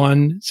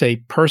one, say,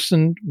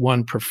 person,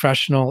 one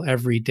professional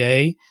every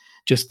day,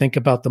 just think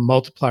about the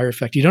multiplier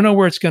effect. You don't know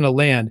where it's going to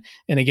land.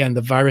 And again,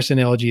 the virus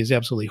analogy is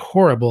absolutely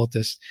horrible at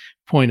this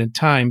point in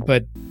time,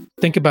 but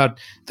think about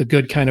the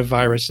good kind of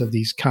virus of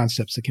these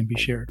concepts that can be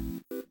shared.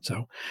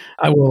 So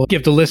I will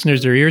give the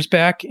listeners their ears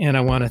back, and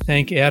I want to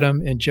thank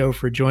Adam and Joe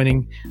for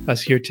joining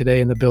us here today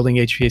in the Building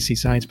HVAC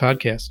Science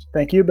podcast.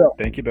 Thank you, Bill.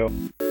 Thank you, Bill.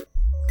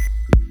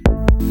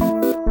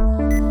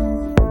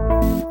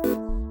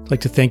 I'd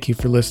like to thank you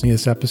for listening to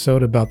this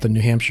episode about the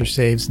New Hampshire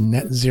Saves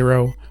Net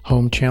Zero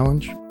Home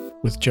Challenge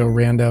with Joe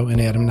Rando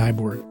and Adam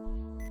Nyborg.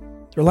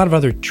 There are a lot of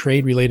other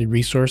trade-related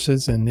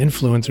resources and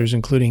influencers,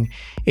 including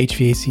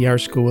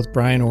HVACR School with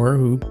Brian Orr,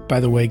 who,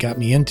 by the way, got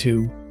me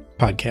into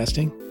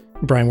podcasting.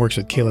 Brian works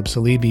with Caleb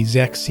Salibi,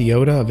 Zach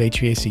Ciota of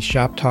HVAC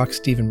Shop Talk,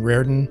 Stephen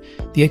Reardon,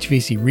 the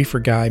HVAC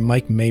Reefer Guy,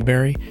 Mike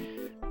Mayberry,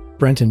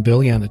 Brent and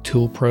Billy on the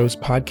Tool Pros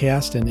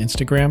podcast and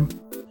Instagram,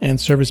 and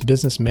Service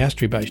Business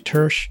Mastery by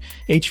Tersh,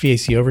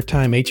 HVAC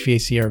Overtime,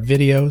 HVACR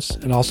videos,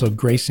 and also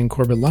Grace and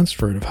Corbett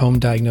Lunsford of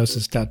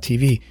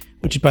HomeDiagnosis.tv,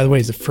 which, by the way,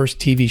 is the first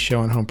TV show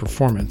on home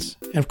performance.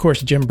 And of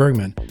course, Jim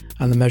Bergman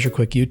on the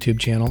MeasureQuick YouTube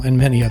channel and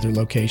many other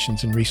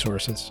locations and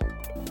resources.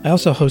 I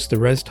also host the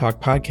Res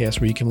Talk podcast,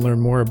 where you can learn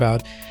more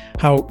about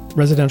how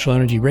residential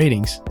energy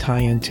ratings tie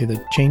into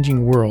the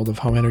changing world of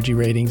home energy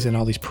ratings and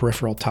all these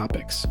peripheral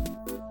topics.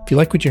 If you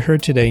like what you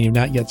heard today and you're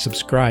not yet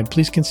subscribed,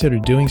 please consider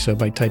doing so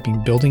by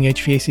typing Building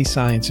HVAC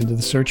Science into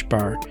the search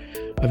bar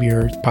of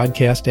your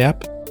podcast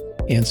app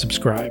and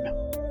subscribe.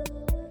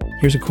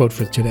 Here's a quote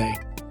for today.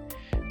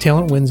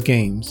 Talent wins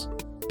games,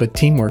 but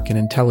teamwork and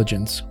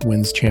intelligence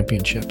wins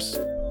championships.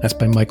 That's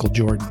by Michael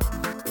Jordan.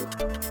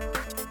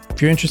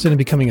 If you're interested in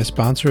becoming a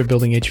sponsor of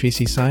Building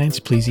HVAC Science,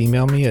 please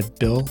email me at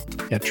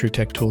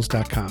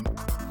bill@truetech-tools.com.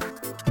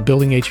 The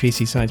Building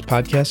HVAC Science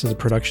podcast is a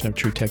production of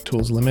TrueTech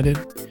Tools Limited.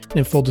 And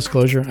in full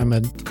disclosure, I'm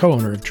a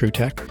co-owner of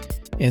TrueTech,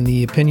 and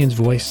the opinions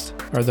voiced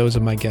are those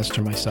of my guest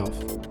or myself.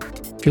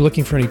 If you're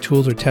looking for any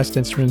tools or test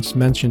instruments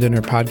mentioned in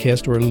our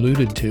podcast or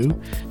alluded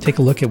to, take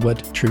a look at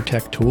what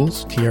TrueTech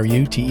Tools,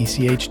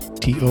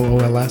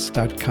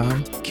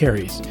 TrueTechTools.com,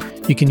 carries.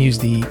 You can use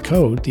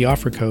the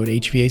offer code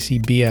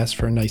HVACBS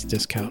for a nice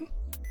discount. I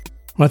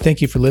want to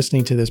thank you for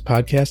listening to this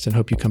podcast and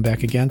hope you come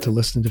back again to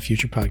listen to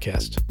future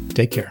podcasts.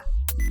 Take care.